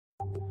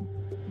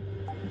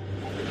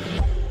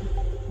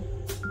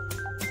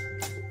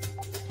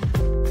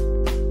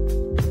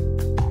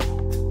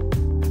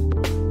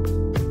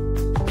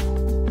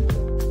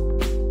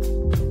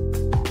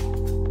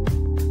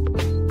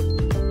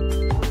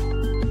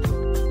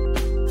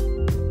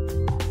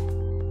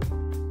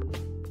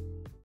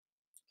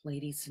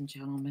Ladies and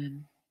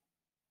gentlemen,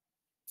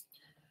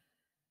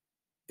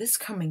 this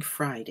coming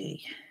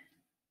Friday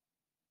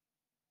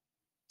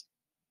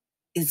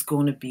is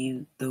going to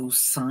be those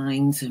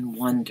signs and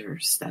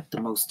wonders that the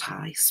Most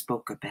High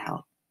spoke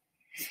about.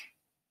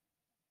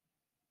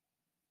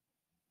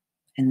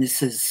 And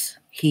this is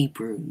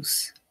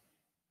Hebrews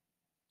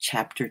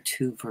chapter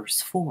 2,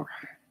 verse 4.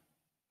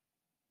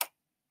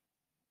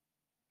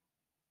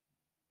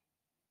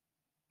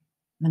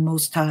 The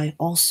Most High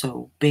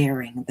also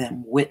bearing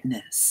them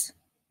witness,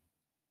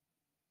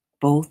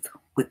 both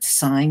with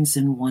signs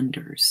and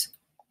wonders,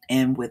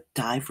 and with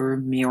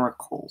divers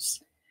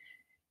miracles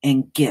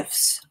and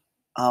gifts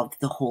of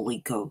the Holy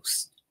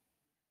Ghost,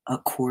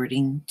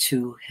 according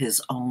to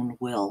his own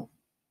will.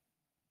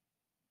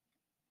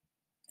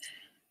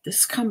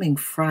 This coming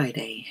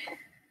Friday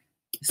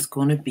is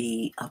going to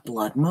be a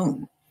blood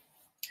moon,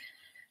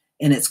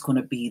 and it's going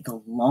to be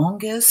the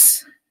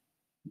longest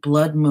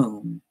blood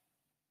moon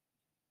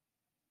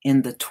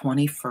in the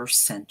 21st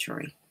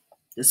century.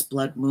 This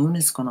blood moon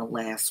is going to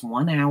last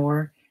 1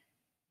 hour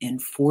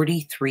and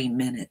 43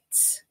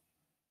 minutes.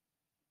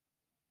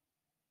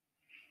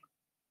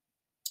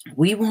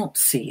 We won't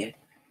see it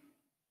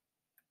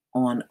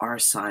on our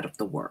side of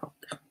the world.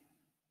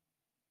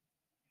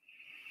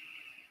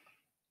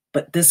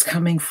 But this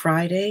coming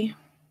Friday,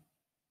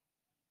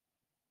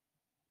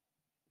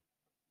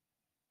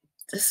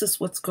 this is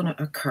what's going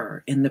to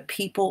occur. And the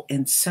people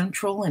in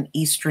Central and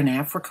Eastern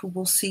Africa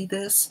will see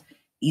this.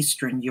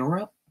 Eastern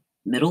Europe,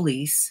 Middle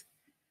East,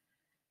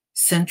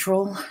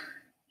 Central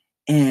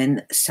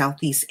and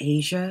Southeast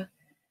Asia,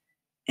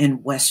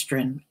 and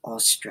Western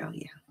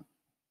Australia.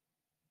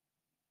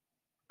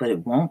 But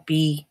it won't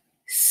be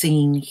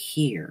seen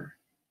here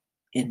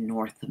in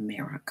North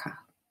America.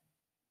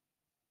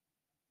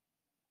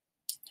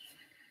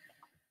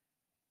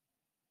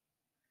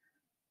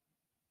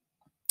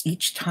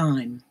 Each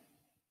time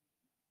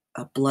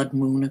a blood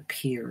moon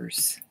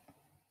appears,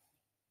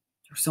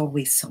 there's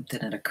always something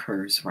that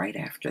occurs right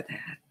after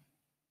that.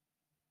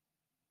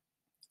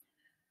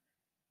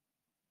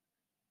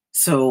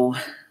 So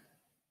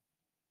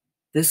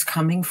this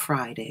coming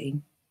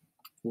Friday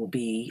will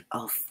be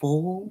a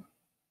full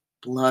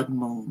blood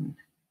moon.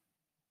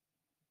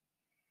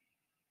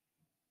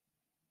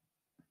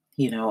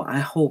 I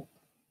hope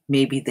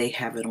maybe they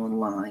have it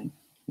online.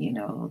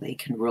 They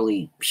can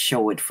really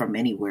show it from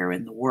anywhere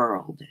in the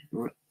world.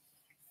 It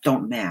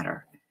don't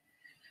matter.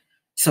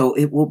 So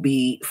it will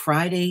be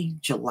Friday,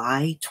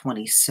 July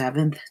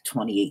 27th,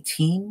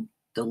 2018,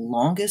 the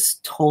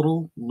longest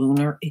total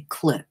lunar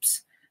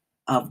eclipse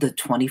of the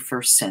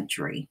 21st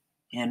century.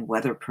 And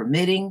weather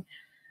permitting,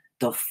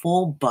 the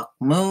full buck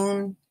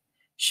moon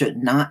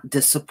should not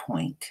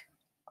disappoint.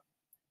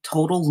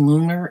 Total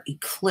lunar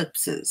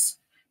eclipses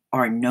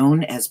are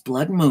known as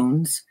blood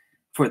moons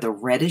for the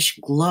reddish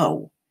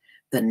glow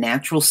the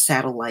natural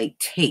satellite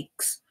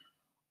takes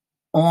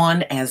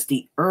on as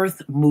the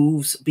Earth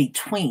moves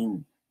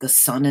between the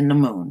sun and the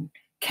moon,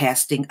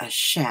 casting a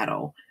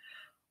shadow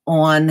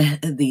on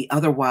the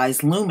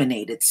otherwise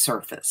illuminated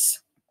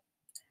surface.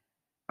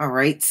 All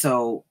right,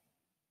 so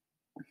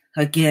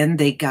again,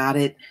 they got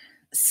it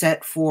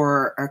set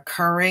for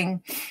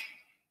occurring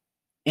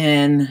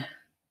in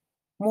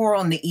more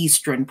on the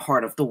eastern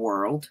part of the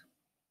world.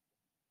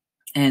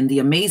 And the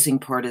amazing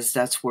part is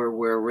that's where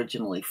we're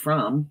originally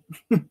from,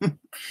 the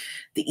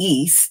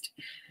East.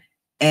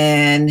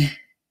 And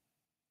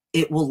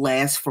it will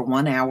last for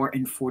 1 hour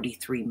and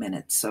 43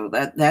 minutes. So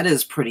that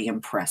is pretty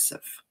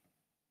impressive.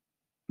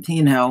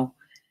 It's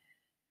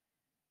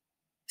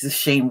a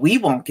shame we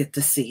won't get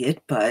to see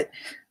it, but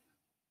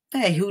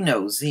hey, who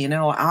knows?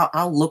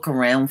 I'll look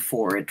around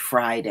for it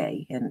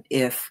Friday. And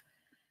if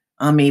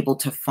I'm able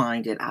to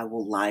find it, I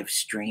will live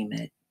stream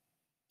it.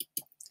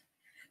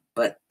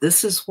 But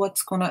this is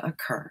what's going to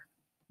occur.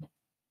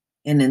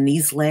 And in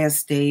these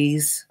last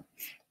days,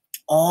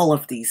 all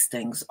of these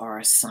things are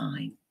a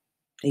sign.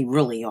 They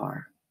really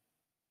are.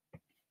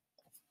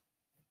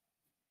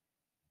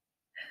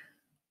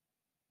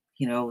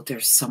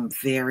 There's some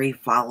very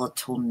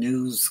volatile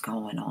news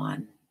going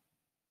on.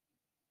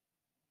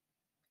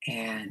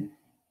 And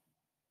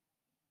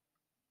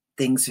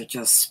things are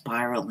just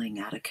spiraling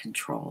out of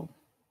control.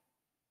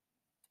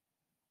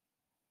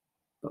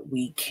 But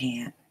we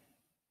can't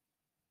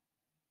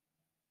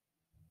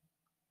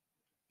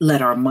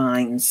let our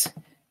minds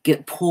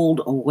get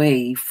pulled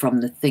away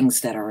from the things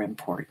that are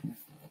important.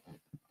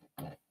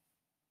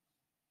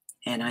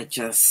 And I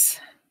just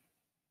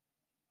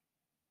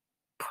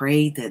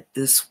pray that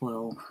this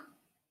will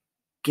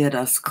get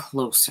us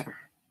closer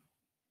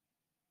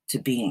to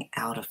being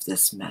out of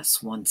this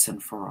mess once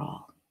and for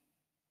all.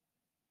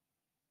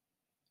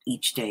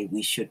 Each day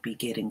we should be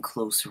getting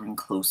closer and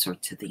closer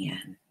to the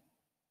end.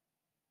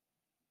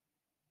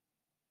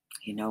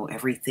 You know,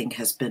 everything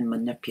has been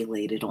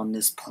manipulated on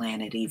this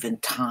planet, even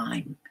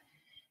time.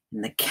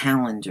 And the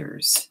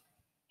calendars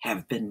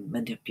have been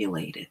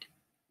manipulated.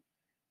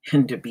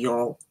 And to be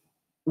all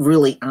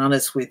really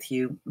honest with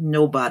you,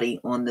 nobody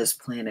on this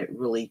planet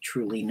really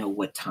truly know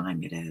what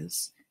time it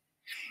is.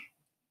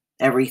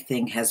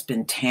 Everything has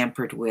been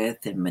tampered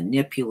with and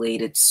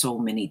manipulated so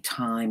many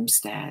times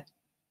that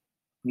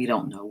we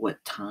don't know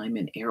what time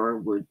and era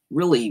we're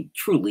really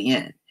truly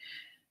in.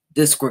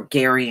 This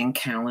Gregorian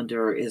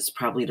calendar is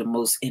probably the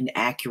most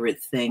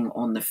inaccurate thing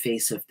on the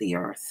face of the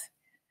earth,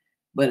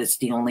 but it's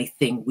the only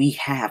thing we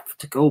have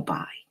to go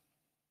by.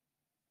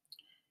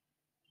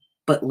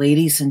 But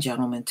ladies and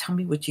gentlemen, tell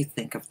me what you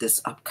think of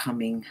this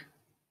upcoming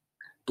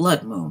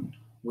blood moon,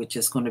 which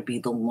is going to be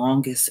the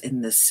longest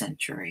in this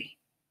century.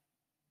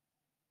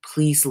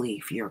 Please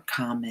leave your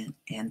comment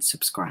and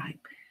subscribe.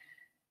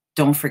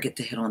 Don't forget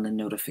to hit on the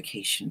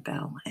notification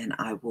bell, and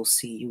I will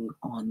see you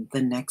on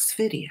the next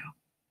video.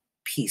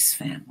 Peace,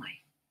 family.